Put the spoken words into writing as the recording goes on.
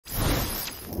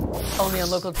Only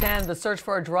on Local 10, the search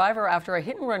for a driver after a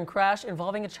hit-and-run crash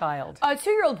involving a child. A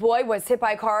 2-year-old boy was hit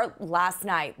by a car last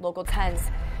night. Local 10's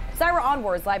Syra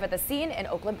Onwar is live at the scene in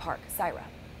Oakland Park. Syra.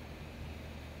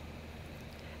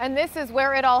 And this is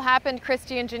where it all happened,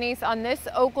 Christy and Janice, on this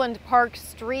Oakland Park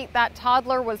street. That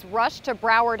toddler was rushed to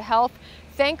Broward Health.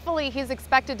 Thankfully, he's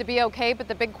expected to be okay, but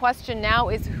the big question now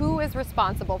is who is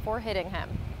responsible for hitting him.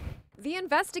 The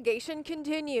investigation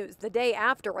continues the day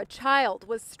after a child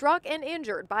was struck and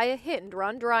injured by a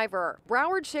hit-and-run driver.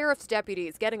 Broward Sheriff's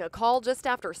deputies getting a call just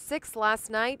after 6 last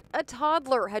night. A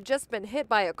toddler had just been hit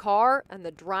by a car and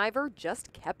the driver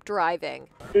just kept driving.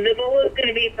 The goal was going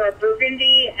to be for a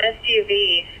burgundy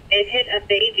SUV. It hit a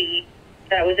baby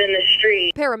that was in the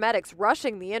street. Paramedics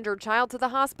rushing the injured child to the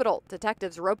hospital.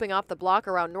 Detectives roping off the block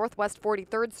around Northwest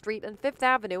 43rd Street and 5th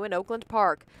Avenue in Oakland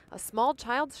Park. A small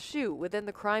child's shoe within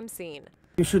the crime scene.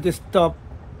 You should stop.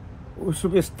 We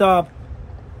should stop.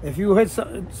 If you hit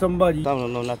somebody. No,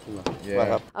 nothing.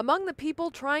 Yeah. Among the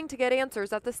people trying to get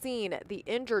answers at the scene, the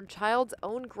injured child's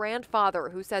own grandfather,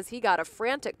 who says he got a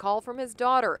frantic call from his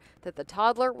daughter that the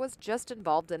toddler was just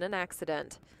involved in an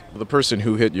accident. The person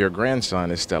who hit your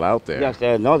grandson is still out there. Yes,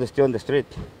 no, they're still in the street.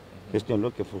 They're still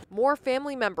looking for. More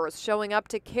family members showing up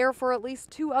to care for at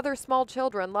least 2 other small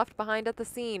children left behind at the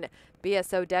scene.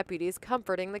 BSO deputies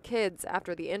comforting the kids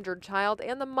after the injured child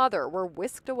and the mother were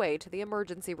whisked away to the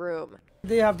emergency room.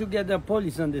 They have to get the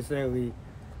police on this area,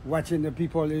 watching the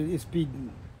people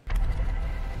speeding.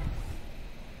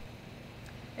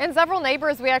 And several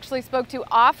neighbors we actually spoke to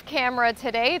off camera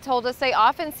today told us they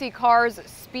often see cars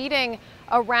speeding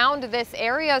around this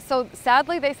area. So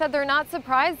sadly, they said they're not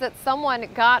surprised that someone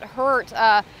got hurt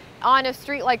on a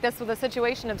street like this with a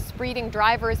situation of speeding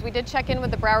drivers. We did check in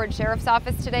with the Broward Sheriff's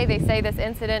Office today. They say this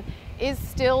incident is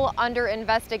still under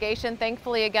investigation.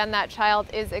 Thankfully, again, that child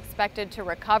is expected to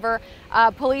recover.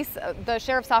 The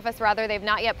Sheriff's Office rather, they've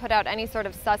not yet put out any sort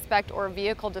of suspect or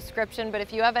vehicle description, but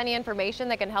if you have any information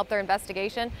that can help their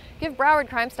investigation, give Broward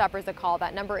Crime Stoppers a call.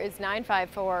 That number is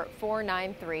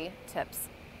 954-493-TIPS.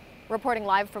 Reporting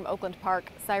live from Oakland Park,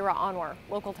 Syra Onwar,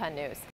 Local 10 News.